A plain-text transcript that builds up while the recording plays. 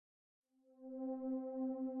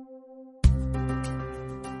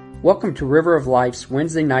Welcome to River of Life's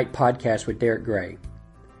Wednesday night podcast with Derricke.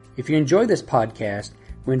 If you enjoy this podcast,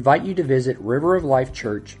 we invite you to visit River of Life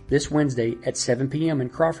Church this Wednesday at 7 p.m. in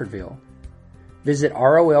Crawfordville. Visit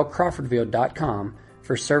rolcrawfordville.com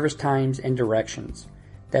for service times and directions.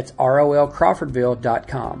 That's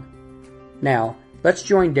rolcrawfordville.com. Now, let's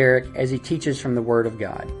join Derricke as he teaches from the Word of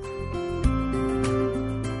God.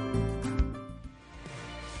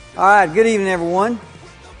 All right, good evening, everyone.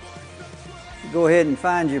 Go ahead and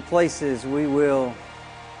find your places. We will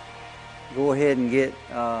go ahead and get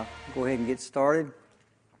started.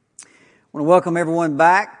 I want to welcome everyone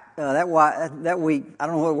back. That week, I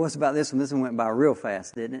don't know what it was about this one. This one went by real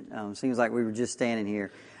fast, didn't it? Seems like we were just standing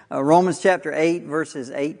here. Romans chapter 8,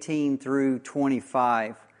 verses 18 through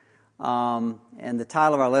 25. And the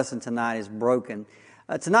title of our lesson tonight is Broken.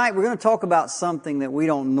 Tonight we're going to talk about something that we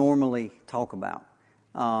don't normally talk about.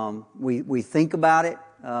 We think about it,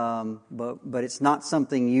 but it's not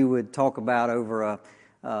something you would talk about over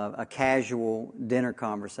a casual dinner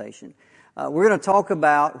conversation. We're going to talk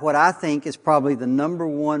about what I think is probably the number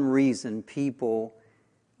one reason people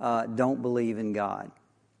don't believe in God.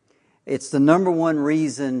 It's the number one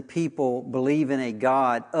reason people believe in a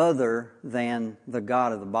God other than the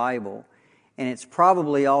God of the Bible. And it's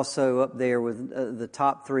probably also up there with the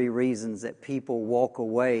top three reasons that people walk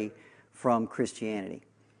away from Christianity.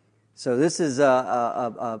 So this is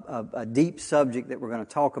a deep subject that we're going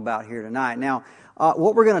to talk about here tonight. Now,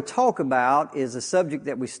 what we're going to talk about is a subject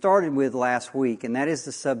that we started with last week, and that is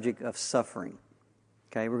the subject of suffering.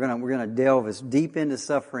 Okay, we're going to delve as deep into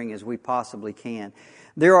suffering as we possibly can.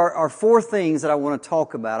 There are four things that I want to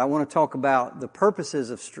talk about. I want to talk about the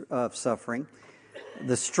purposes of suffering,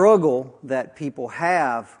 the struggle that people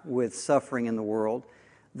have with suffering in the world,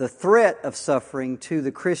 the threat of suffering to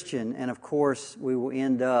the Christian, and of course, we will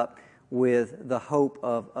end up with the hope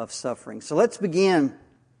of suffering. So let's begin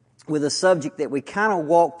with a subject that we kind of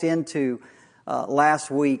walked into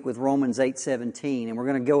last week with Romans 8:17, and we're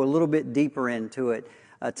going to go a little bit deeper into it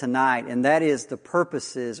tonight, and that is the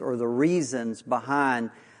purposes or the reasons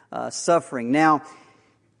behind suffering. Now,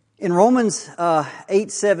 in Romans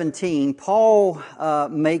 8:17, Paul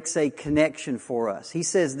makes a connection for us. He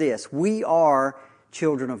says this: we are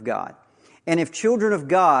children of God. And if children of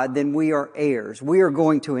God, then we are heirs. We are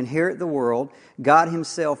going to inherit the world. God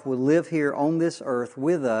Himself will live here on this earth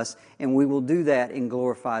with us, and we will do that in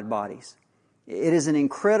glorified bodies. It is an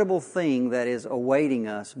incredible thing that is awaiting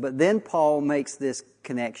us. But then Paul makes this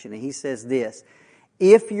connection, and he says this: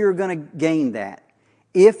 if you're going to gain that,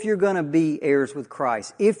 if you're going to be heirs with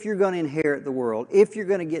Christ, if you're going to inherit the world, if you're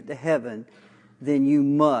going to get to heaven, then you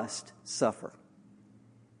must suffer.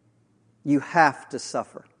 You have to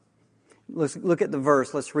suffer. Let's look at the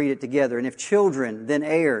verse. Let's read it together. And if children, then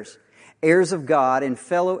heirs, heirs of God and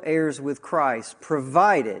fellow heirs with Christ,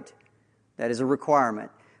 provided, that is a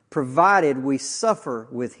requirement, provided we suffer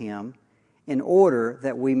with Him in order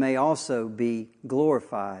that we may also be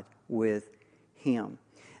glorified with Him.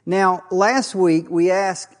 Now, last week we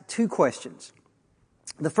asked two questions.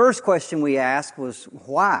 The first question we asked was,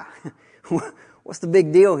 why? What's the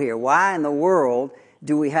big deal here? Why in the world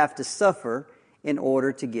do we have to suffer in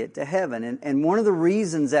order to get to heaven? And one of the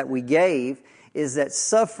reasons that we gave is that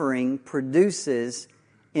suffering produces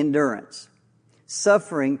endurance.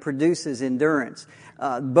 Suffering produces endurance.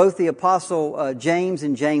 Both the Apostle James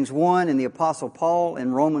in James 1 and the Apostle Paul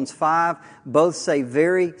in Romans 5 both say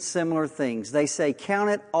very similar things. They say, count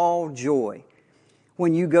it all joy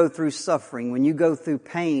when you go through suffering, when you go through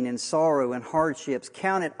pain and sorrow and hardships.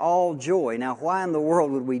 Count it all joy. Now, why in the world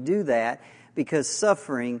would we do that? Because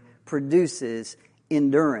suffering produces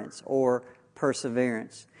endurance or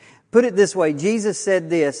perseverance. Put it this way, Jesus said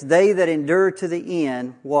this: they that endure to the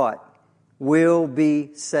end, what? Will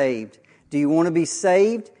be saved. Do you want to be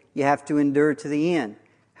saved? You have to endure to the end.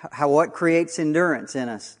 What creates endurance in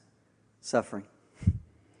us? Suffering.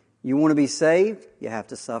 You want to be saved? You have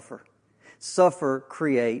to suffer.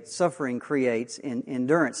 Suffering creates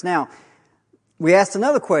endurance. Now, we asked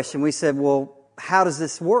another question. We said, well, how does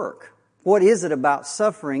this work? What is it about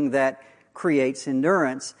suffering that creates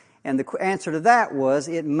endurance? And the answer to that was,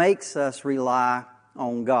 it makes us rely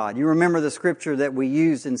on God. You remember the scripture that we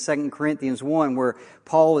used in 2 Corinthians 1 where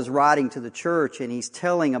Paul is writing to the church and he's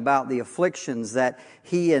telling about the afflictions that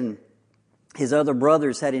he and his other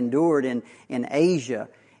brothers had endured in Asia.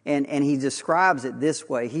 And he describes it this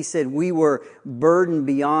way. He said, we were burdened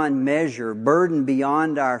beyond measure, burdened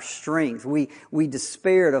beyond our strength. We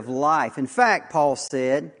despaired of life. In fact, Paul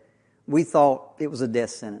said, we thought it was a death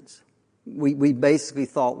sentence. We basically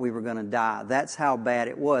thought we were going to die. That's how bad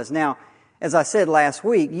it was. Now, as I said last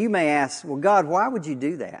week, you may ask, well, God, why would you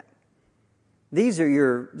do that? These are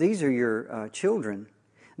your children.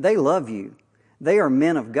 They love you. They are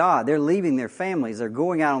men of God. They're leaving their families. They're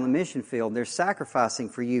going out on the mission field. They're sacrificing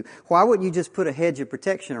for you. Why wouldn't you just put a hedge of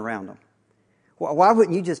protection around them? Why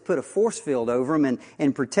wouldn't you just put a force field over them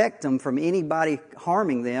and protect them from anybody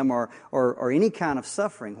harming them or any kind of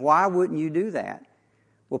suffering? Why wouldn't you do that?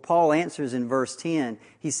 Well, Paul answers in verse 10.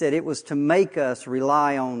 He said it was to make us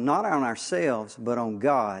rely on, not on ourselves, but on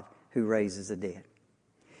God who raises the dead.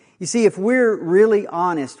 You see, if we're really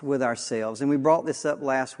honest with ourselves, and we brought this up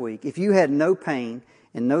last week, if you had no pain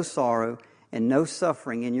and no sorrow and no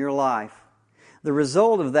suffering in your life, the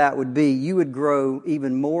result of that would be you would grow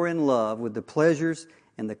even more in love with the pleasures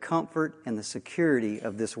and the comfort and the security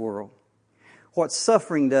of this world. What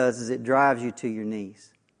suffering does is it drives you to your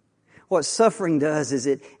knees. What suffering does is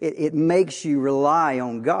it makes you rely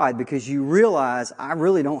on God because you realize I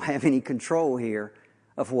really don't have any control here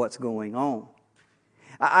of what's going on.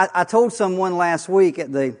 I told someone last week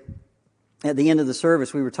at the end of the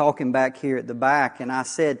service, we were talking back here at the back, and I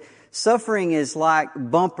said, suffering is like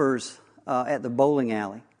bumpers at the bowling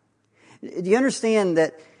alley. Do you understand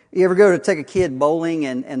that you ever go to take a kid bowling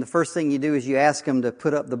and the first thing you do is you ask them to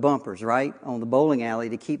put up the bumpers, right, on the bowling alley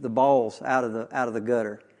to keep the balls out of the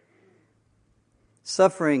gutter?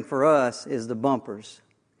 Suffering for us is the bumpers.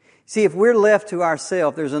 See, if we're left to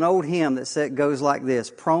ourselves, there's an old hymn that goes like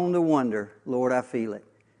this: prone to wonder, Lord, I feel it.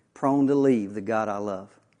 Prone to leave the God I love.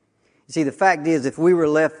 You see, the fact is, if we were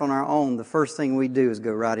left on our own, the first thing we do is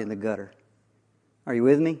go right in the gutter. Are you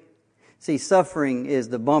with me? See, suffering is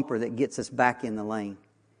the bumper that gets us back in the lane.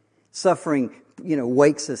 Suffering,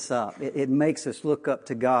 wakes us up. It makes us look up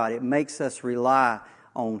to God. It makes us rely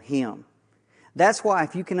on Him. That's why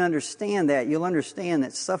if you can understand that, you'll understand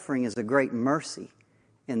that suffering is a great mercy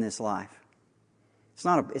in this life.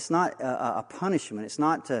 It's not a punishment. It's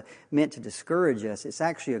not meant to discourage us. It's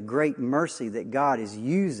actually a great mercy that God is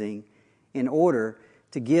using in order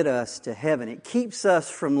to get us to heaven. It keeps us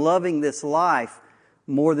from loving this life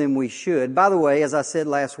more than we should. By the way, as I said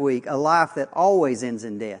last week, a life that always ends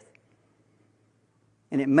in death.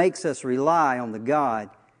 And it makes us rely on the God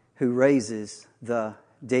who raises the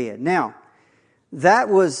dead. Now, that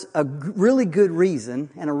was a really good reason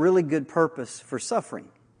and a really good purpose for suffering.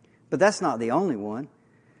 But that's not the only one.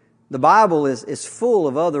 The Bible is full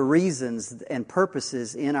of other reasons and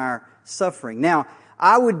purposes in our suffering. Now,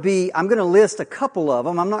 I'm going to list a couple of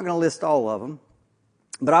them. I'm not going to list all of them,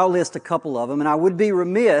 but I'll list a couple of them. And I would be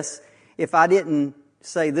remiss if I didn't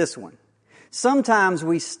say this one. Sometimes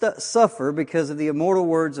we suffer because of the immortal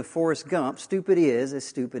words of Forrest Gump: stupid is as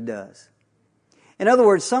stupid does. In other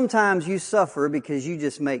words, sometimes you suffer because you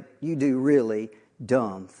do really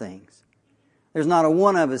dumb things. There's not a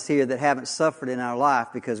one of us here that haven't suffered in our life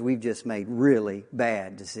because we've just made really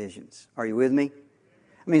bad decisions. Are you with me?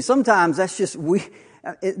 I mean, sometimes that's just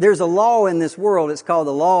there's a law in this world. It's called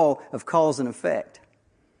the law of cause and effect.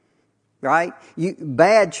 Right?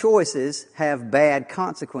 Bad choices have bad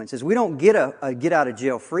consequences. We don't get a get out of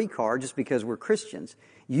jail free card just because we're Christians.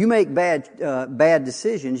 You make bad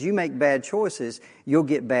decisions, you make bad choices, you'll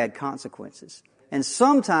get bad consequences. And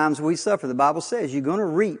sometimes we suffer. The Bible says you're going to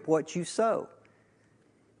reap what you sow.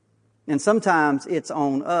 And sometimes it's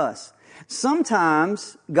on us.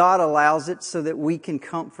 Sometimes God allows it so that we can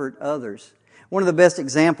comfort others. One of the best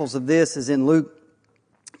examples of this is in Luke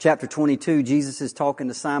chapter 22. Jesus is talking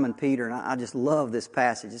to Simon Peter, and I just love this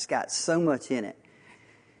passage. It's got so much in it.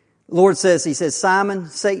 The Lord says, He says, Simon,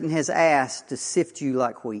 Satan has asked to sift you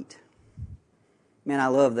like wheat. Man, I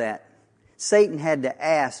love that. Satan had to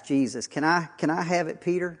ask Jesus, can I have it,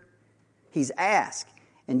 Peter? He's asked.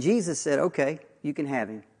 And Jesus said, okay, you can have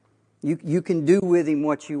him. You can do with him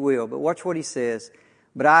what you will. But watch what He says.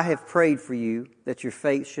 But I have prayed for you that your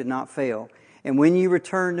faith should not fail. And when you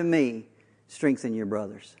return to me, strengthen your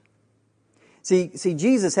brothers. See,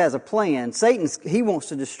 Jesus has a plan. He wants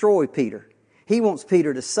to destroy Peter. He wants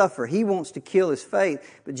Peter to suffer. He wants to kill his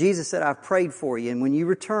faith. But Jesus said, I've prayed for you. And when you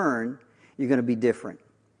return, you're going to be different.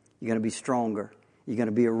 You're going to be stronger. You're going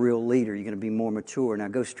to be a real leader. You're going to be more mature. Now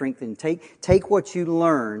go strengthen. Take what you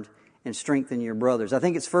learned and strengthen your brothers. I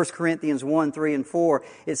think it's 1 Corinthians 1, 3, and 4.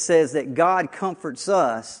 It says that God comforts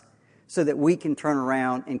us so that we can turn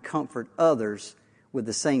around and comfort others with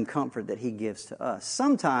the same comfort that He gives to us.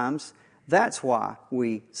 Sometimes that's why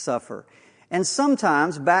we suffer. And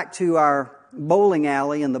sometimes, back to our bowling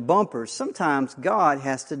alley and the bumpers, sometimes God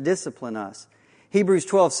has to discipline us. Hebrews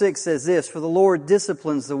 12:6 says this: For the Lord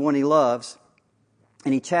disciplines the one He loves,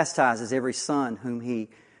 and He chastises every son whom He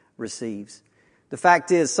receives. The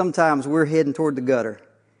fact is, sometimes we're heading toward the gutter,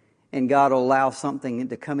 and God will allow something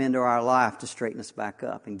to come into our life to straighten us back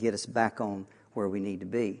up and get us back on where we need to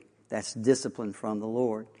be. That's discipline from the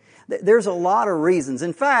Lord. There's a lot of reasons.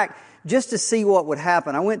 In fact, just to see what would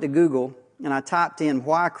happen, I went to Google and I typed in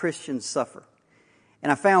why Christians suffer.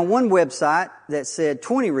 And I found one website that said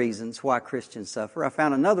 20 reasons why Christians suffer. I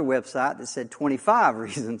found another website that said 25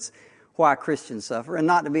 reasons why Christians suffer. And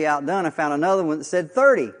not to be outdone, I found another one that said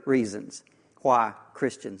 30 reasons why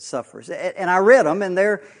Christians suffer. And I read them, and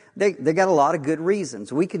they got a lot of good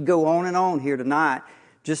reasons. We could go on and on here tonight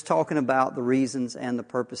just talking about the reasons and the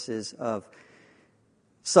purposes of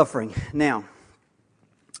suffering. Now,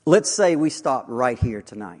 let's say we stopped right here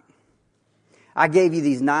tonight. I gave you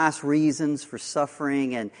these nice reasons for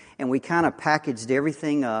suffering, and we kind of packaged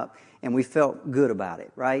everything up, and we felt good about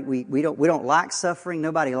it, right? We don't like suffering.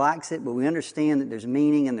 Nobody likes it, but we understand that there's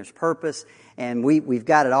meaning and there's purpose, and we've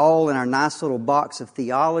got it all in our nice little box of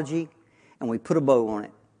theology, and we put a bow on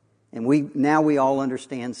it. And now we all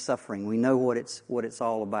understand suffering. We know what it's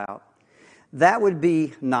all about. That would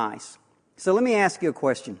be nice. So let me ask you a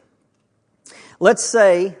question. Let's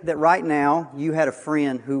say that right now you had a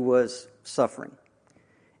friend who was suffering,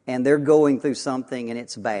 and they're going through something and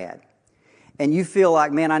it's bad. And you feel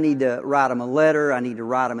like, man, I need to write them a letter, I need to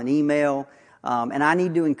write them an email, and I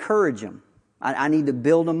need to encourage them. I need to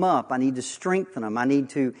build them up. I need to strengthen them. I need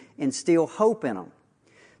to instill hope in them.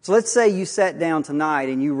 So let's say you sat down tonight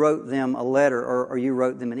and you wrote them a letter or you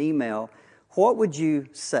wrote them an email. What would you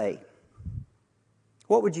say?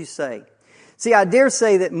 What would you say? See, I dare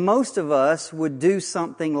say that most of us would do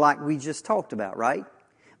something like we just talked about, right?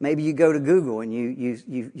 Maybe you go to Google and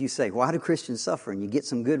you say, why do Christians suffer? And you get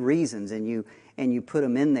some good reasons and you put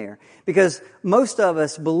them in there. Because most of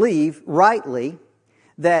us believe, rightly,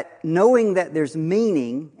 that knowing that there's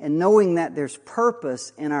meaning and knowing that there's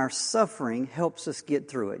purpose in our suffering helps us get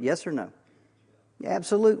through it. Yes or no?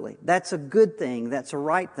 Absolutely. That's a good thing. That's a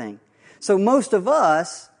right thing. So most of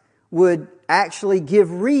us would actually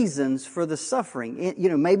give reasons for the suffering.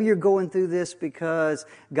 Maybe you're going through this because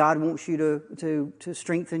God wants you to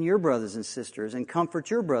strengthen your brothers and sisters and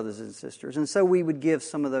comfort your brothers and sisters. And so we would give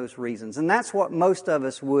some of those reasons. And that's what most of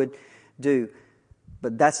us would do.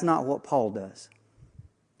 But that's not what Paul does.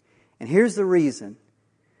 And here's the reason.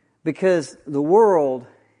 Because the world,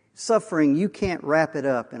 suffering, you can't wrap it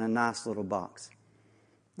up in a nice little box.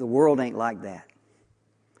 The world ain't like that.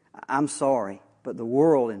 I'm sorry, but the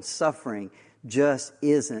world and suffering just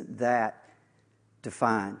isn't that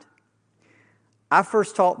defined. I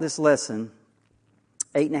first taught this lesson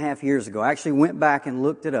 8.5 years ago. I actually went back and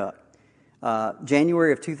looked it up.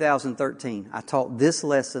 January of 2013, I taught this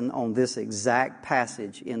lesson on this exact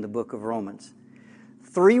passage in the book of Romans.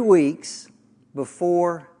 3 weeks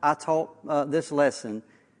before I taught this lesson,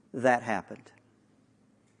 that happened.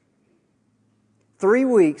 3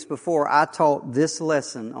 weeks before I taught this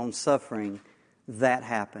lesson on suffering, that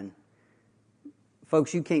happened.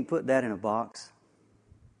 Folks, you can't put that in a box.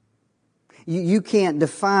 You can't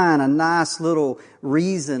define a nice little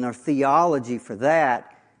reason or theology for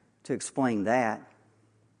that to explain that.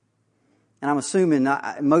 And I'm assuming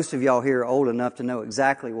most of y'all here are old enough to know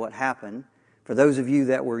exactly what happened. For those of you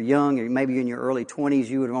that were young, or maybe in your early 20s,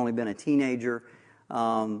 you would have only been a teenager.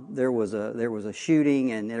 There was a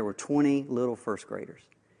shooting, and there were 20 little first graders,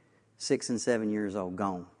 6 and 7 years old,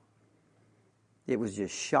 gone. It was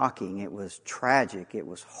just shocking. It was tragic. It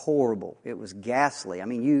was horrible. It was ghastly. I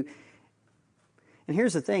mean, and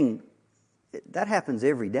here's the thing, that happens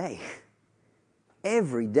every day.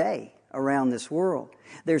 Every day around this world.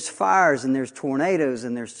 There's fires, and there's tornadoes,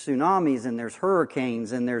 and there's tsunamis, and there's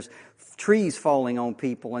hurricanes, and there's trees falling on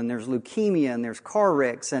people, and there's leukemia, and there's car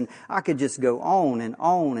wrecks, and I could just go on and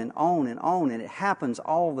on and on and on, and it happens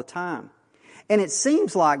all the time. And it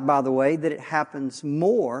seems like, by the way, that it happens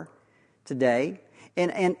more today,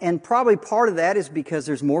 and probably part of that is because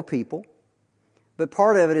there's more people, but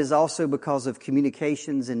part of it is also because of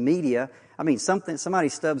communications and media. I mean, somebody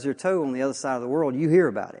stubs their toe on the other side of the world, you hear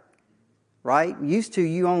about it, right? Used to,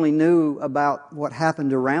 you only knew about what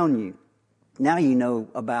happened around you. Now you know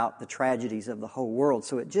about the tragedies of the whole world.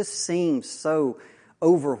 So it just seems so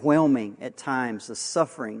overwhelming at times, the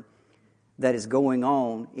suffering that is going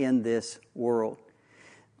on in this world.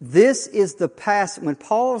 This is the past. When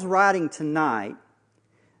Paul's writing tonight,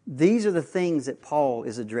 these are the things that Paul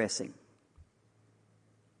is addressing.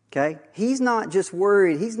 Okay? He's not just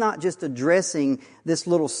worried. He's not just addressing this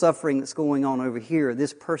little suffering that's going on over here,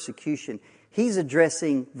 this persecution. He's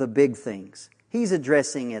addressing the big things. He's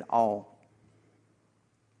addressing it all.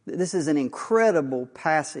 This is an incredible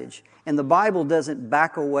passage, and the Bible doesn't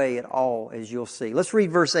back away at all, as you'll see. Let's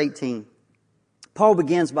read verse 18. Paul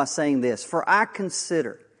begins by saying this, "For I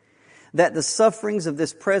consider that the sufferings of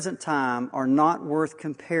this present time are not worth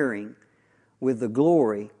comparing with the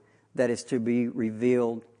glory that is to be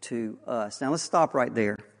revealed to us. Now let's stop right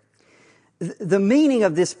there. The meaning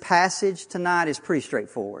of this passage tonight is pretty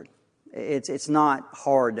straightforward. It's not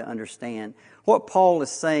hard to understand. What Paul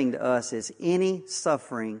is saying to us is any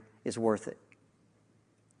suffering is worth it.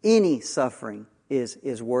 Any suffering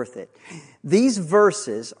is worth it. These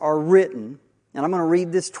verses are written, and I'm going to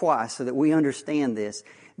read this twice so that we understand this.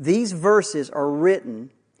 These verses are written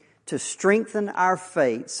to strengthen our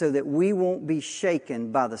faith so that we won't be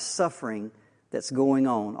shaken by the suffering that's going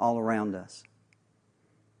on all around us.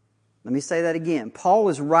 Let me say that again. Paul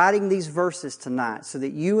is writing these verses tonight so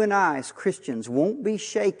that you and I as Christians won't be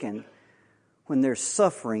shaken when there's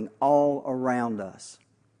suffering all around us.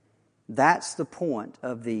 That's the point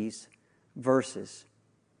of these verses.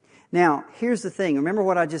 Now, here's the thing. Remember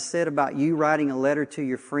what I just said about you writing a letter to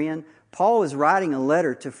your friend? Paul is writing a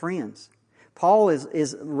letter to friends. Paul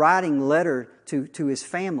is writing a letter to his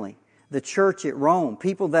family, the church at Rome,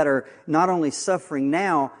 people that are not only suffering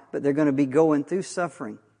now, but they're going to be going through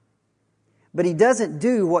suffering. But he doesn't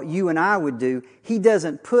do what you and I would do. He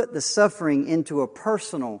doesn't put the suffering into a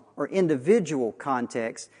personal or individual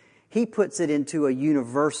context. He puts it into a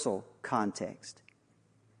universal context.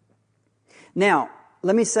 Now,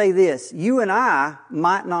 let me say this. You and I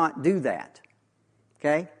might not do that.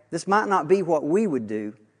 Okay? This might not be what we would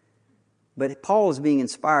do. But Paul is being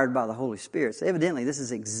inspired by the Holy Spirit. So evidently, this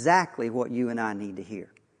is exactly what you and I need to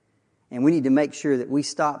hear. And we need to make sure that we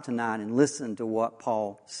stop tonight and listen to what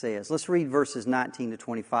Paul says. Let's read verses 19 to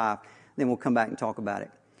 25. Then we'll come back and talk about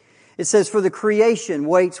it. It says, "For the creation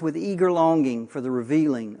waits with eager longing for the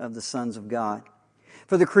revealing of the sons of God.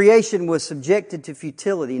 For the creation was subjected to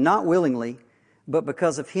futility, not willingly, but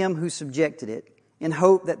because of Him who subjected it, in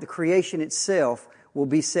hope that the creation itself will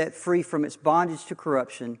be set free from its bondage to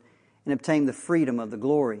corruption and obtain the freedom of the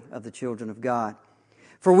glory of the children of God.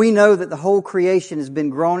 For we know that the whole creation has been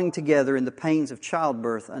groaning together in the pains of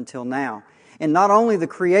childbirth until now. And not only the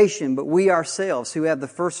creation, but we ourselves, who have the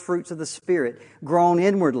first fruits of the Spirit, groan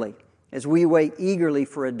inwardly as we wait eagerly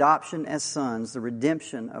for adoption as sons, the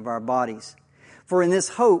redemption of our bodies. For in this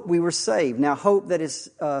hope we were saved. Now hope that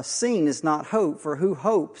is seen is not hope, for who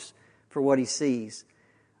hopes for what he sees?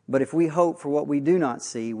 But if we hope for what we do not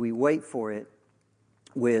see, we wait for it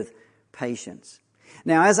with patience."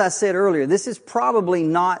 Now, as I said earlier, this is probably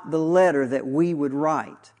not the letter that we would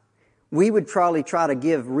write. We would probably try to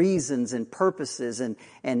give reasons and purposes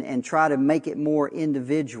and try to make it more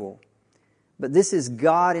individual. But this is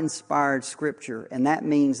God-inspired Scripture, and that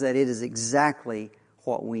means that it is exactly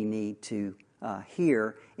what we need to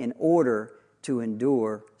hear in order to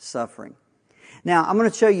endure suffering. Now, I'm going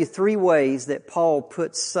to show you 3 ways that Paul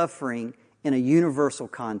puts suffering in a universal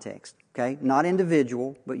context. Okay? Not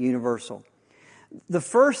individual, but universal. The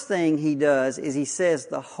first thing he does is he says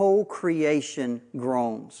the whole creation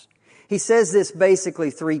groans. He says this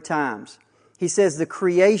basically 3 times. He says the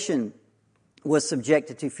creation was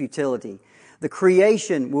subjected to futility. The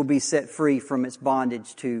creation will be set free from its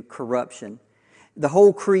bondage to corruption. The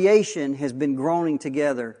whole creation has been groaning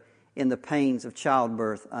together in the pains of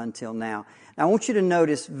childbirth until now. Now I want you to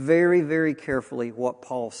notice very, very carefully what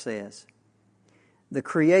Paul says. The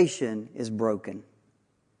creation is broken.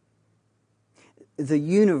 The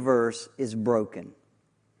universe is broken.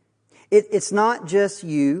 It's not just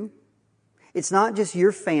you. It's not just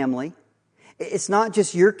your family. It's not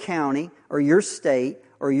just your county or your state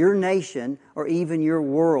or your nation or even your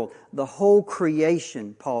world. The whole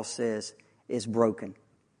creation, Paul says, is broken.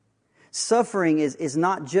 Suffering is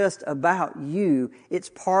not just about you. It's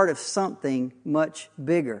part of something much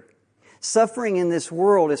bigger. Suffering in this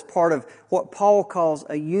world is part of what Paul calls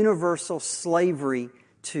a universal slavery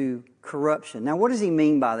to corruption. Now, what does he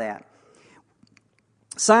mean by that?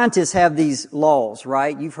 Scientists have these laws,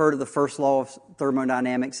 right? You've heard of the first law of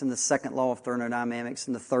thermodynamics and the second law of thermodynamics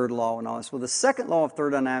and the third law and all this. Well, the second law of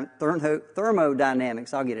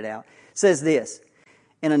thermodynamics, I'll get it out, says this,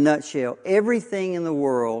 in a nutshell: everything in the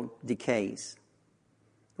world decays,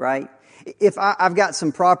 right? If I've got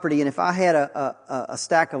some property, and if I had a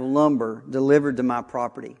stack of lumber delivered to my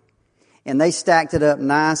property, and they stacked it up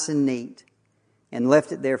nice and neat and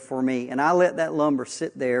left it there for me, and I let that lumber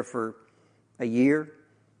sit there for a year,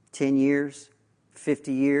 10 years,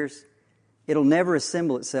 50 years, it'll never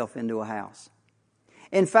assemble itself into a house.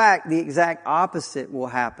 In fact, the exact opposite will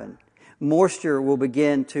happen. Moisture will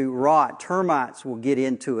begin to rot. Termites will get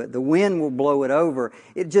into it. The wind will blow it over.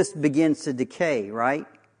 It just begins to decay, right?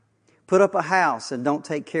 Put up a house and don't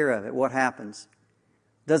take care of it. What happens?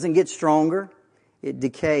 Doesn't get stronger. It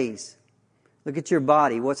decays. Look at your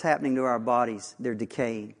body. What's happening to our bodies? They're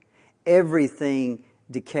decaying. Everything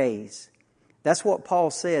decays. That's what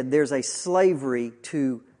Paul said. There's a slavery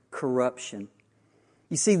to corruption.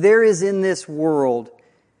 You see, there is in this world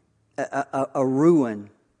a ruin,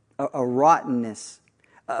 a rottenness,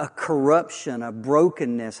 a corruption, a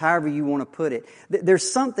brokenness, however you want to put it.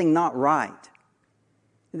 There's something not right.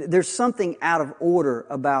 There's something out of order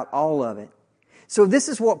about all of it. So this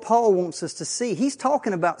is what Paul wants us to see. He's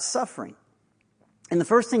talking about suffering. And the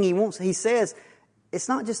first thing he says, it's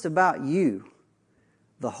not just about you.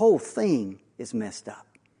 The whole thing is messed up.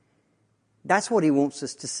 That's what he wants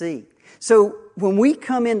us to see. So when we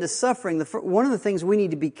come into suffering, one of the things we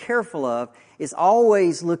need to be careful of is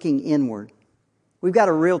always looking inward. We've got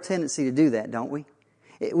a real tendency to do that, don't we?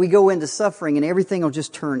 We go into suffering and everything will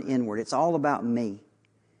just turn inward. It's all about me.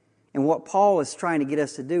 And what Paul is trying to get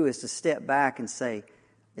us to do is to step back and say,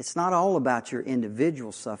 it's not all about your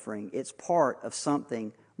individual suffering. It's part of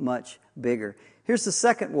something much bigger. Here's the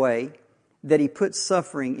second way that he puts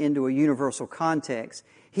suffering into a universal context.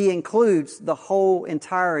 He includes the whole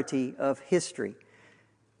entirety of history.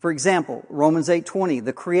 For example, Romans 8:20,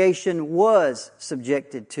 the creation was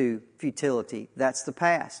subjected to futility. That's the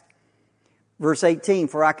past. Verse 18,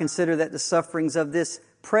 for I consider that the sufferings of this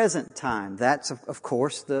present time, that's of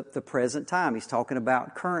course the present time. He's talking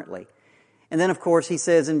about currently. And then of course he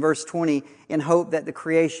says in verse 20, in hope that the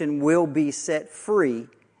creation will be set free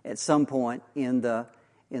at some point in the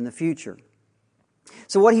future.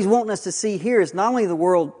 So what he's wanting us to see here is not only the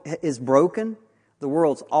world is broken, the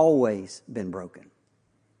world's always been broken.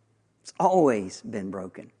 It's always been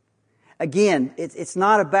broken. Again, it's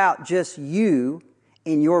not about just you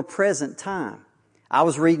in your present time. I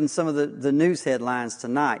was reading some of the news headlines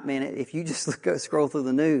tonight. Man, if you just scroll through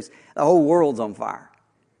the news, the whole world's on fire.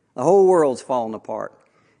 The whole world's falling apart.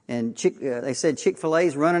 And they said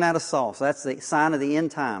Chick-fil-A's running out of sauce. That's the sign of the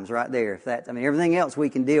end times right there. Everything else we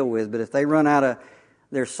can deal with, but if they run out of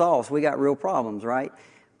their sauce, we got real problems, right?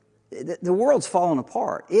 The world's falling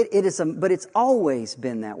apart. But it's always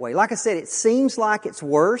been that way. Like I said, it seems like it's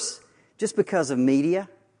worse just because of media,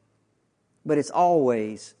 but it's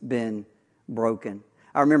always been broken.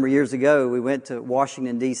 I remember years ago we went to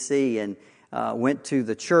Washington, D.C. and went to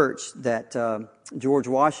the church that George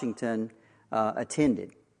Washington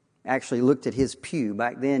attended. Actually looked at his pew.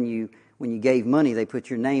 Back then, when you gave money, they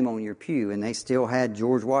put your name on your pew, and they still had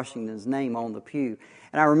George Washington's name on the pew.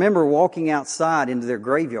 And I remember walking outside into their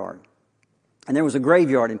graveyard, and there was a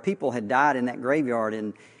graveyard, and people had died in that graveyard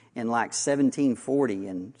in like 1740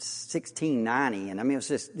 and 1690, and it was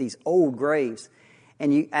just these old graves.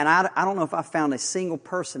 And I don't know if I found a single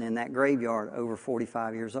person in that graveyard over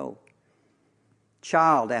 45 years old.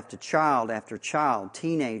 Child after child after child,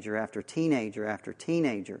 teenager after teenager after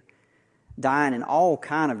teenager, dying in all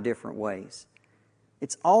kind of different ways.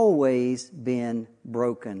 It's always been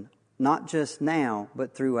broken, not just now,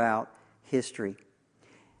 but throughout history.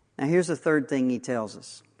 Now here's the third thing he tells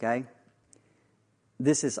us, okay?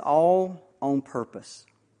 This is all on purpose.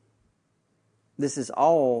 This is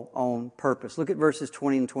all on purpose. Look at verses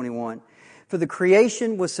 20 and 21. For the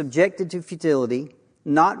creation was subjected to futility,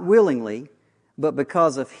 not willingly, but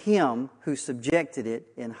because of Him who subjected it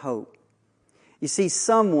in hope. You see,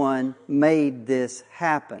 someone made this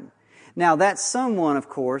happen. Now, that someone, of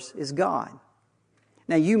course, is God.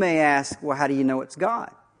 Now, you may ask, well, how do you know it's God?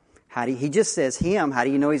 He just says Him. How do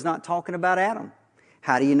you know He's not talking about Adam?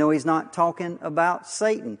 How do you know He's not talking about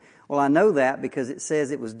Satan? Well, I know that because it says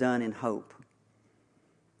it was done in hope.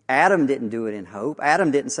 Adam didn't do it in hope. Adam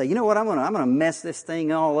didn't say, you know what, I'm going to mess this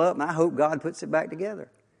thing all up, and I hope God puts it back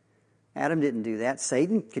together. Adam didn't do that.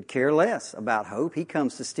 Satan could care less about hope. He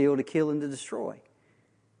comes to steal, to kill, and to destroy.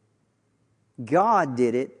 God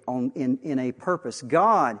did it in a purpose.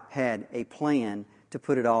 God had a plan to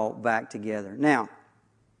put it all back together. Now,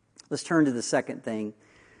 let's turn to the second thing,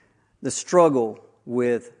 the struggle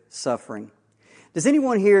with suffering. Does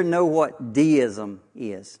anyone here know what deism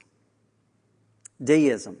is?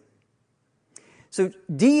 Deism. So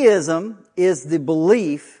deism is the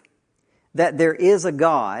belief that there is a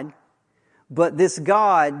God, but this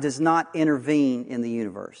God does not intervene in the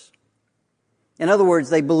universe. In other words,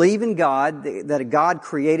 they believe in God, that God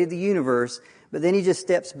created the universe, but then He just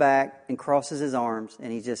steps back and crosses His arms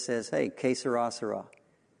and He just says, hey, que sera, sera.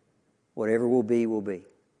 Whatever will be, will be.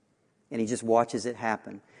 And He just watches it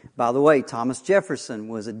happen. By the way, Thomas Jefferson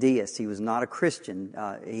was a deist. He was not a Christian.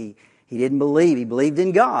 He didn't believe. He believed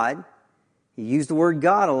in God. He used the word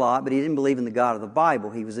God a lot, but he didn't believe in the God of the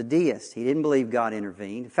Bible. He was a deist. He didn't believe God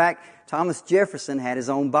intervened. In fact, Thomas Jefferson had his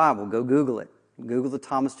own Bible. Go Google it. Google the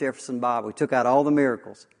Thomas Jefferson Bible. He took out all the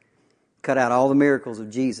miracles, cut out all the miracles of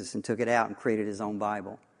Jesus and took it out and created his own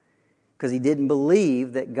Bible. Because he didn't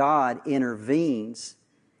believe that God intervenes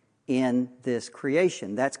in this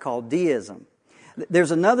creation. That's called deism.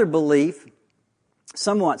 There's another belief,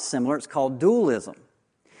 somewhat similar. It's called dualism.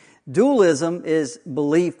 Dualism is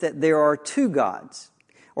belief that there are two gods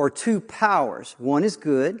or two powers. One is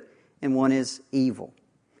good and one is evil.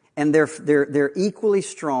 And they're equally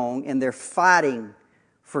strong, and they're fighting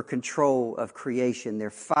for control of creation.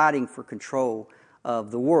 They're fighting for control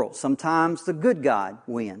of the world. Sometimes the good God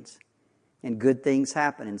wins and good things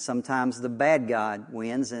happen, and sometimes the bad God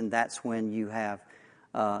wins, and that's when you have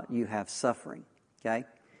suffering. Okay?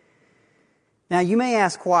 Now you may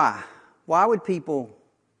ask why. Why would people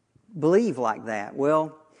believe like that?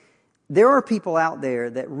 Well, there are people out there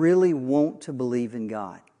that really want to believe in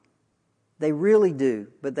God. They really do,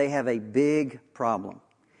 but they have a big problem.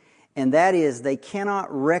 And that is they cannot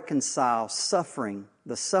reconcile suffering,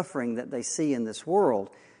 the suffering that they see in this world.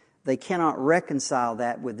 They cannot reconcile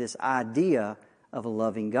that with this idea of a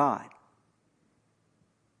loving God.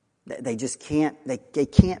 They just can't, they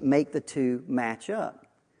can't make the two match up.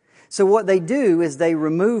 So what they do is they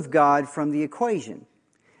remove God from the equation.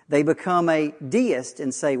 They become a deist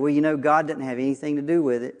and say, well, God doesn't have anything to do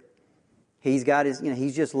with it. He's got his,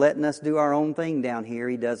 He's just letting us do our own thing down here.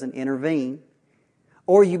 He doesn't intervene.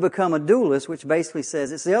 Or you become a dualist, which basically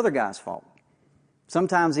says it's the other guy's fault.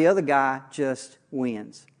 Sometimes the other guy just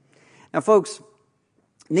wins. Now, folks,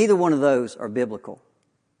 neither one of those are biblical.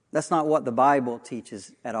 That's not what the Bible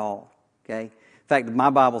teaches at all. Okay? In fact, my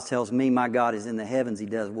Bible tells me my God is in the heavens. He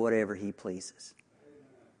does whatever He pleases.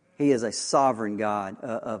 He is a sovereign God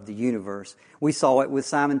of the universe. We saw it with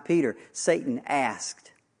Simon Peter. Satan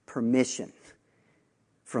asked permission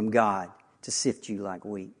from God to sift you like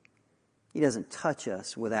wheat. He doesn't touch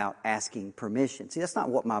us without asking permission. See, that's not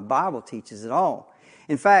what my Bible teaches at all.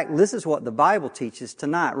 In fact, this is what the Bible teaches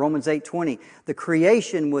tonight. Romans 8:20. The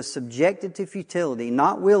creation was subjected to futility,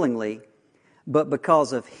 not willingly, but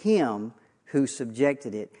because of Him who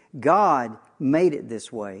subjected it. God made it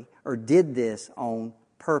this way, or did this on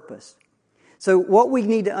purpose. So what we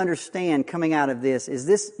need to understand coming out of this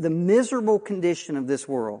is the miserable condition of this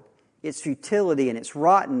world, its futility and its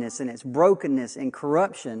rottenness and its brokenness and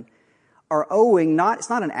corruption are owing, it's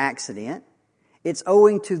not an accident, it's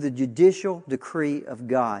owing to the judicial decree of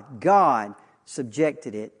God. God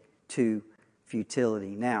subjected it to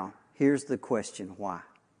futility. Now, here's the question, why?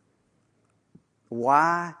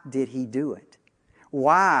 Why did He do it?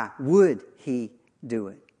 Why would He do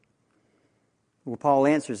it? Well, Paul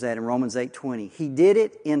answers that in Romans 8:20. He did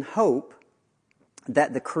it in hope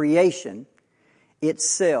that the creation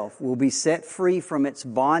itself will be set free from its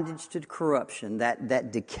bondage to corruption,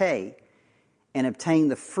 that decay, and obtain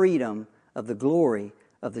the freedom of the glory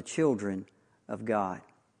of the children of God.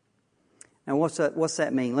 Now, what's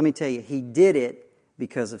that mean? Let me tell you, He did it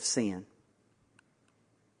because of sin.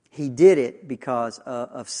 He did it because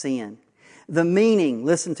of sin. The meaning,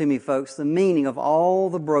 listen to me folks, the meaning of all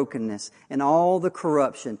the brokenness and all the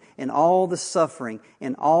corruption and all the suffering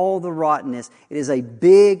and all the rottenness, it is a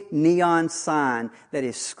big neon sign that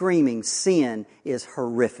is screaming, sin is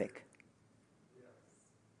horrific.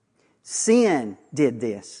 Sin did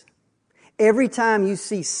this. Every time you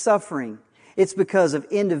see suffering, it's because of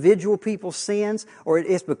individual people's sins, or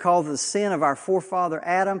it's because of the sin of our forefather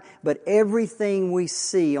Adam. But everything we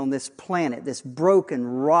see on this planet, this broken,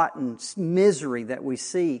 rotten misery that we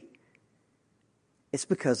see, it's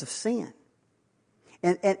because of sin.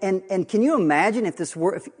 And can you imagine if this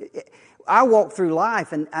were... If I walk through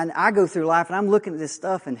life and I go through life and I'm looking at this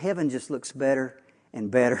stuff and heaven just looks better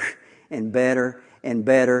and better and better and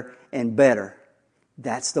better and better.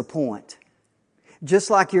 That's the point.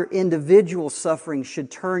 Just like your individual suffering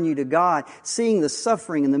should turn you to God, seeing the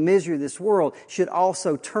suffering and the misery of this world should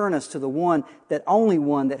also turn us to the only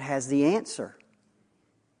one that has the answer.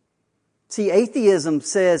 See, atheism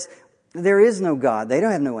says there is no God. They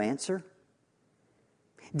don't have no answer.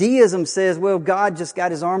 Deism says, well, God just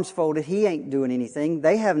got His arms folded. He ain't doing anything.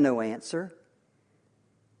 They have no answer.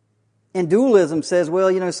 And dualism says,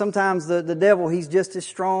 well, sometimes the devil, he's just as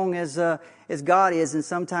strong as God is, and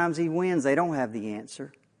sometimes he wins. They don't have the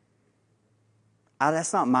answer.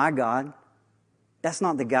 That's not my God. That's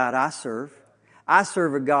not the God I serve. I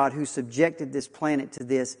serve a God who subjected this planet to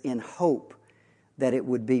this in hope that it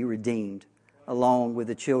would be redeemed along with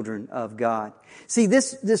the children of God. See,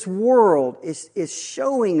 this world is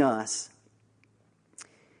showing us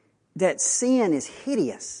that sin is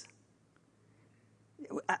hideous.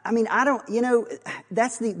 I mean,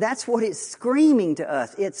 that's what it's screaming to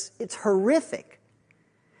us. It's horrific.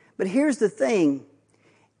 But here's the thing.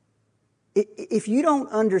 If you don't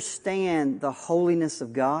understand the holiness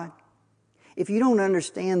of God, if you don't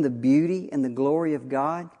understand the beauty and the glory of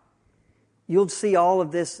God, you'll see all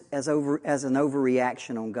of this as an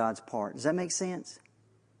overreaction on God's part. Does that make sense?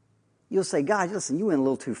 You'll say, God, listen, you went a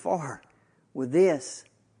little too far with this.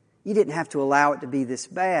 You didn't have to allow it to be this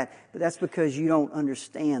bad, but that's because you don't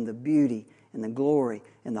understand the beauty and the glory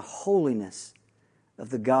and the holiness of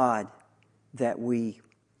the God that we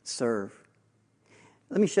serve.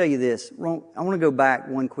 Let me show you this. I want to go back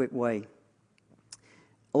one quick way.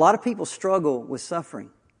 A lot of people struggle with suffering.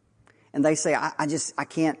 And they say, I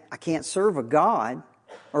can't serve a God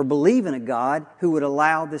or believe in a God who would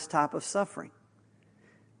allow this type of suffering.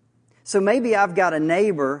 So maybe I've got a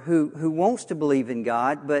neighbor who wants to believe in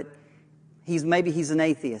God, but maybe he's an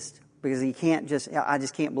atheist because I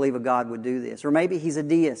just can't believe a God would do this. Or maybe he's a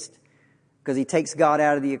deist because he takes God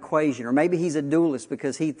out of the equation. Or maybe he's a dualist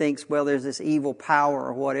because he thinks, well, there's this evil power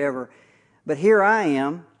or whatever. But here I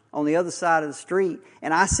am on the other side of the street,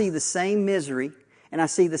 and I see the same misery, and I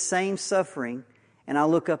see the same suffering, and I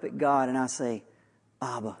look up at God and I say,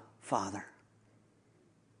 Abba, Father.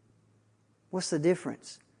 What's the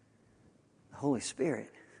difference? The Holy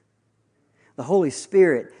Spirit. The Holy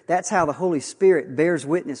Spirit, that's how the Holy Spirit bears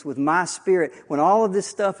witness with my spirit when all of this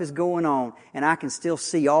stuff is going on, and I can still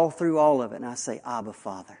see all through all of it, and I say, Abba,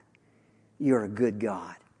 Father, you're a good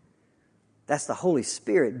God. That's the Holy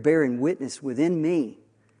Spirit bearing witness within me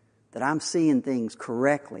that I'm seeing things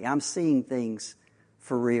correctly. I'm seeing things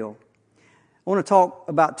for real. I want to talk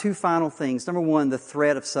about two final things. Number one, the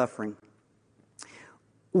threat of suffering.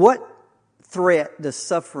 What threat does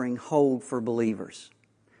suffering hold for believers?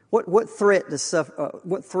 What threat does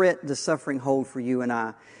suffering hold for you and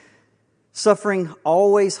I? Suffering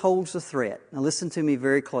always holds the threat. Now listen to me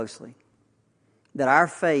very closely. That our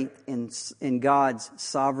faith in God's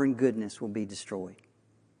sovereign goodness will be destroyed.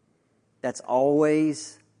 That's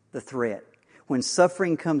always the threat. When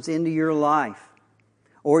suffering comes into your life,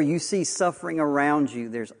 or you see suffering around you,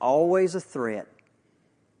 there's always a threat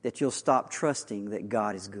that you'll stop trusting that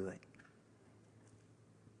God is good.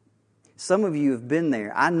 Some of you have been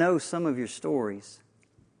there. I know some of your stories.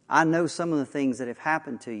 I know some of the things that have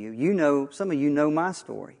happened to you. Some of you know my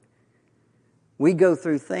story. We go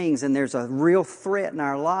through things and there's a real threat in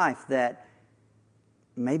our life that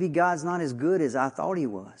maybe God's not as good as I thought He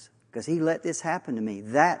was because He let this happen to me.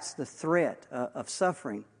 That's the threat of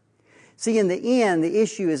suffering. See, in the end, the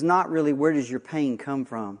issue is not really where does your pain come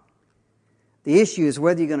from. The issue is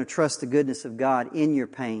whether you're going to trust the goodness of God in your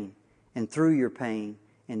pain and through your pain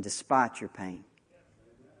and despite your pain.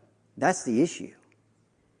 That's the issue.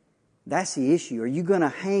 That's the issue. Are you going to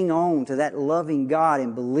hang on to that loving God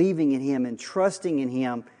and believing in Him and trusting in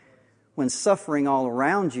Him when suffering all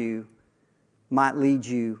around you might lead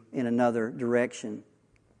you in another direction?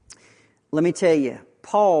 Let me tell you,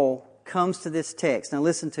 Paul comes to this text. Now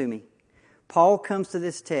listen to me. Paul comes to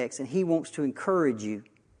this text and he wants to encourage you.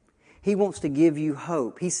 He wants to give you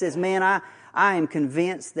hope. He says, man, I am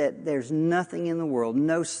convinced that there's nothing in the world,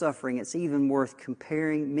 no suffering, it's even worth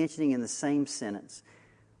mentioning in the same sentence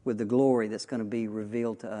with the glory that's going to be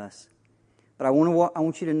revealed to us. But I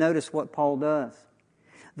want you to notice what Paul does.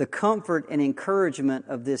 The comfort and encouragement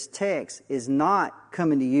of this text is not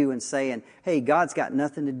coming to you and saying, hey, God's got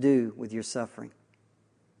nothing to do with your suffering.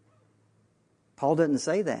 Paul doesn't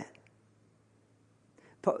say that.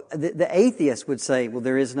 The atheist would say, well,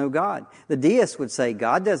 there is no God. The deist would say,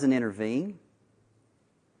 God doesn't intervene.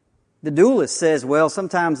 The dualist says, well,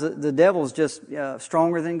 sometimes the devil's just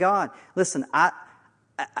stronger than God. Listen, I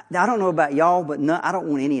don't know about y'all, but I don't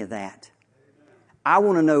want any of that. I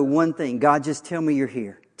want to know one thing. God, just tell me you're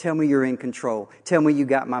here. Tell me you're in control. Tell me you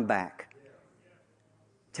got my back.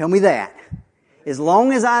 Tell me that. As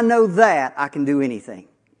long as I know that, I can do anything.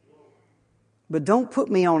 But don't put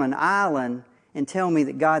me on an island and tell me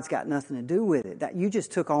that God's got nothing to do with it. That you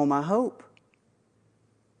just took all my hope.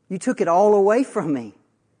 You took it all away from me.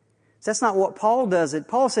 So that's not what Paul does.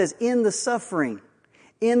 Paul says, in the suffering,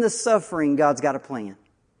 God's got a plan.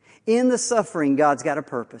 In the suffering, God's got a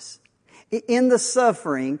purpose. In the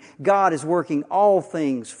suffering, God is working all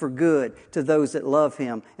things for good to those that love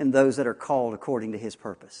Him and those that are called according to His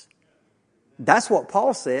purpose. That's what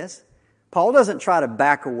Paul says. Paul doesn't try to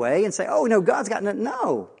back away and say, oh, no, God's got nothing.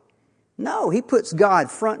 No, he puts God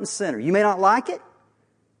front and center. You may not like it,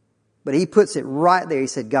 but he puts it right there. He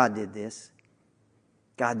said, God did this.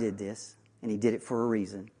 God did this, and He did it for a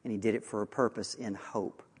reason, and He did it for a purpose in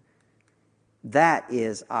hope. That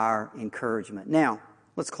is our encouragement. Now,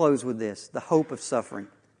 let's close with this, the hope of suffering.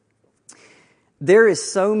 There is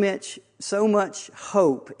so much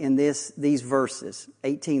hope in these verses,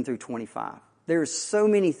 18 through 25. There's so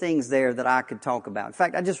many things there that I could talk about. In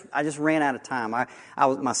fact, I just ran out of time.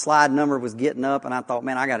 My slide number was getting up, and I thought,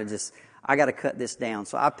 man, I got I got to cut this down.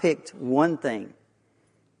 So I picked one thing,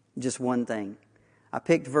 just one thing. I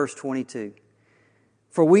picked verse 22.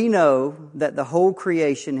 For we know that the whole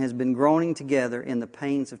creation has been groaning together in the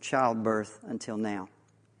pains of childbirth until now.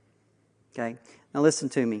 Okay? Now listen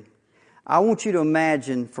to me. I want you to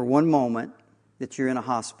imagine for one moment that you're in a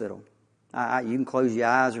hospital. You can close your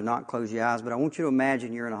eyes or not close your eyes, but I want you to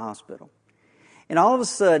imagine you're in a hospital. And all of a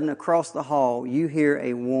sudden, across the hall, you hear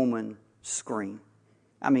a woman scream.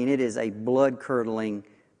 I mean, it is a blood-curdling,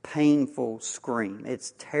 painful scream.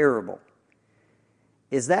 It's terrible.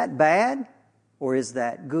 Is that bad or is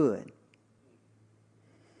that good?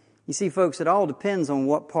 You see, folks, it all depends on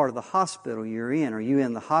what part of the hospital you're in. Are you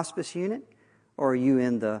in the hospice unit or are you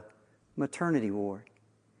in the maternity ward?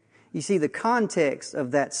 You see, the context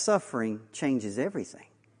of that suffering changes everything.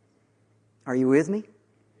 Are you with me?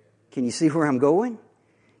 Can you see where I'm going?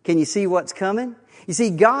 Can you see what's coming? You see,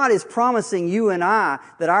 God is promising you and I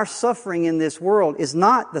that our suffering in this world is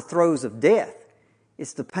not the throes of death.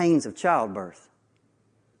 It's the pains of childbirth.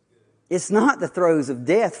 It's not the throes of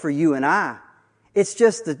death for you and I. It's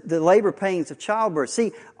just the labor pains of childbirth.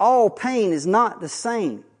 See, all pain is not the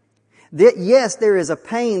same. Yes, there is a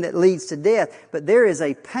pain that leads to death, but there is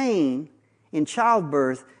a pain in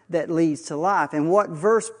childbirth that leads to life. And what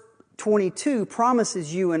verse 22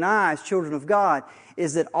 promises you and I as children of God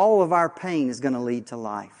is that all of our pain is going to lead to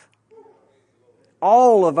life.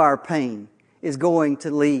 All of our pain is going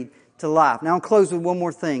to lead to life. Now I'll close with one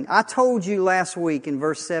more thing. I told you last week in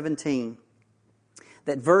verse 17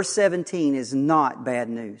 that verse 17 is not bad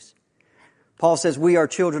news. Paul says we are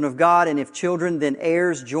children of God, and if children, then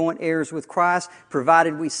heirs, joint heirs with Christ,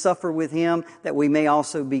 provided we suffer with Him, that we may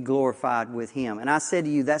also be glorified with Him. And I said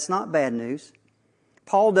to you, that's not bad news.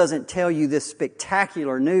 Paul doesn't tell you this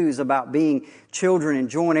spectacular news about being children and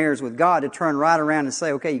joint heirs with God to turn right around and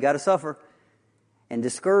say, okay, you got to suffer, and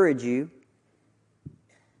discourage you.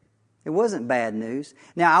 It wasn't bad news.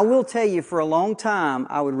 Now, I will tell you, for a long time,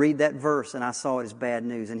 I would read that verse and I saw it as bad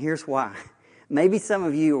news. And here's why. Maybe some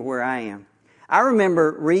of you are where I am. I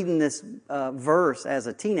remember reading this verse as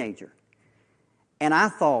a teenager. And I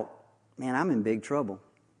thought, man, I'm in big trouble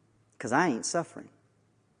because I ain't suffering.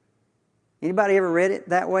 Anybody ever read it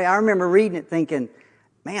that way? I remember reading it thinking,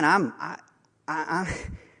 man,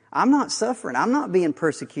 I'm not suffering. I'm not being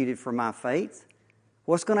persecuted for my faith.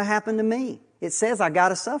 What's going to happen to me? It says I got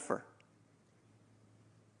to suffer.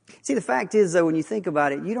 See, the fact is, though, when you think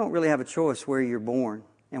about it, you don't really have a choice where you're born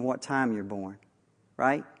and what time you're born,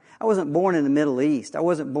 right? I wasn't born in the Middle East. I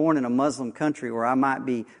wasn't born in a Muslim country where I might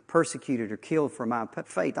be persecuted or killed for my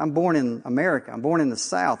faith. I'm born in America. I'm born in the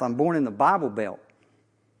South. I'm born in the Bible Belt.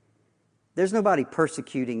 There's nobody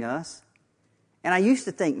persecuting us. And I used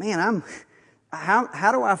to think, man,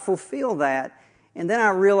 how do I fulfill that? And then I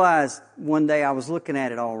realized one day I was looking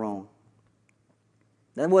at it all wrong.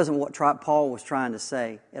 That wasn't what Paul was trying to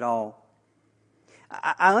say at all.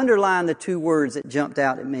 I underlined the two words that jumped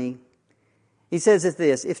out at me. He says it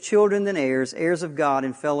this, if children then heirs, heirs of God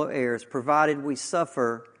and fellow heirs, provided we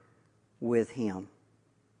suffer with Him.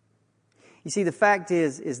 You see, the fact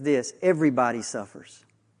is this, everybody suffers.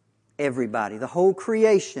 Everybody. The whole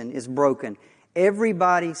creation is broken.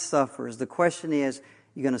 Everybody suffers. The question is,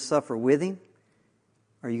 you going to suffer with Him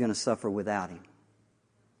or are you going to suffer without Him?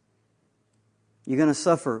 You're going to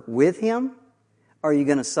suffer with Him or are you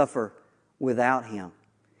going to suffer without Him?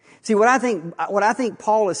 See, what I think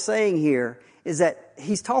Paul is saying here is that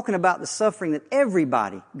he's talking about the suffering that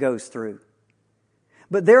everybody goes through.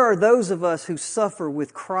 But there are those of us who suffer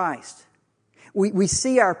with Christ. We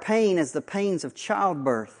see our pain as the pains of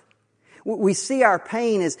childbirth. We see our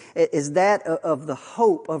pain as that of the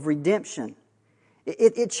hope of redemption.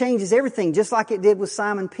 It changes everything, just like it did with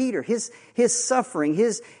Simon Peter. His suffering,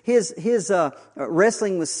 his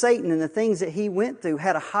wrestling with Satan and the things that he went through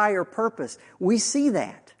had a higher purpose. We see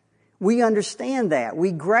that. We understand that.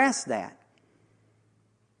 We grasp that.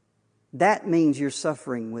 That means you're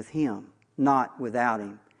suffering with Him, not without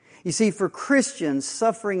Him. You see, for Christians,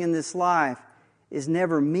 suffering in this life is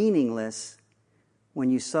never meaningless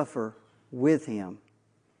when you suffer with Him.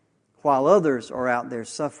 While others are out there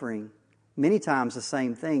suffering many times the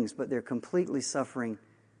same things, but they're completely suffering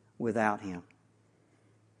without Him.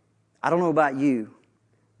 I don't know about you,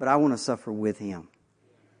 but I want to suffer with Him.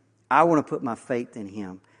 I want to put my faith in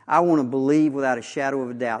Him. I want to believe without a shadow of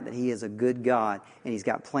a doubt that He is a good God and He's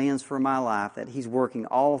got plans for my life, that He's working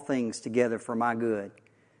all things together for my good,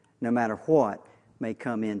 no matter what may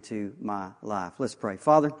come into my life. Let's pray.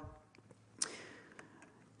 Father,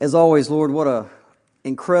 as always, Lord, what an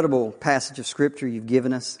incredible passage of Scripture you've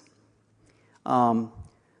given us.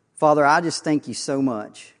 Father, I just thank You so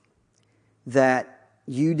much that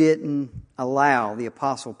you didn't allow the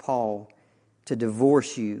Apostle Paul to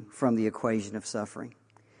divorce you from the equation of suffering.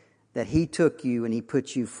 That he took you and he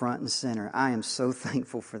put you front and center. I am so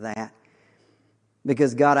thankful for that.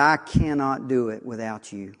 Because God, I cannot do it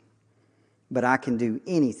without you. But I can do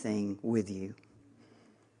anything with you.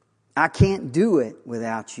 I can't do it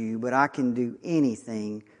without you, but I can do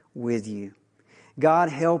anything with you. God,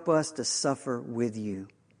 help us to suffer with you.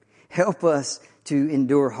 Help us to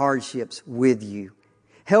endure hardships with you.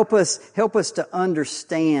 Help us to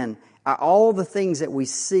understand all the things that we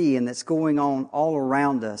see and that's going on all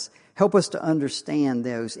around us. Help us to understand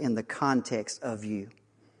those in the context of you.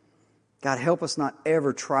 God, help us not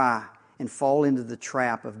ever try and fall into the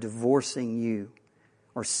trap of divorcing you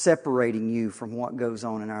or separating you from what goes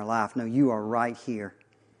on in our life. No, you are right here.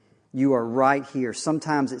 You are right here.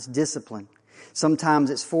 Sometimes it's discipline. Sometimes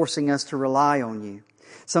it's forcing us to rely on you.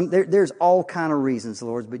 There's all kind of reasons,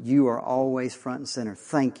 Lord, but you are always front and center.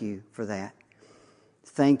 Thank you for that.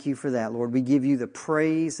 Thank you for that, Lord. We give you the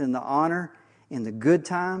praise and the honor in the good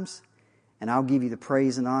times, and I'll give you the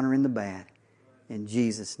praise and honor in the bad. In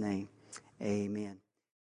Jesus' name, amen.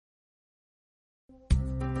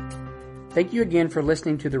 Thank you again for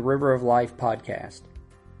listening to the River of Life podcast.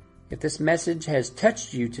 If this message has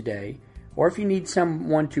touched you today, or if you need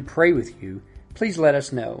someone to pray with you, please let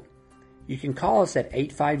us know. You can call us at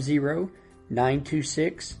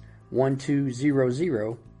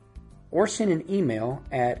 850-926-1200 or send an email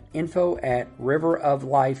at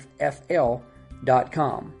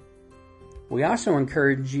info@riveroflifefl.com. We also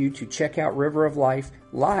encourage you to check out River of Life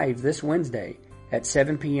live this Wednesday at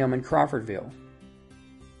 7 p.m. in Crawfordville.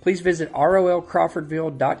 Please visit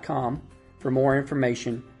rolcrawfordville.com for more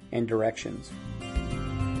information and directions.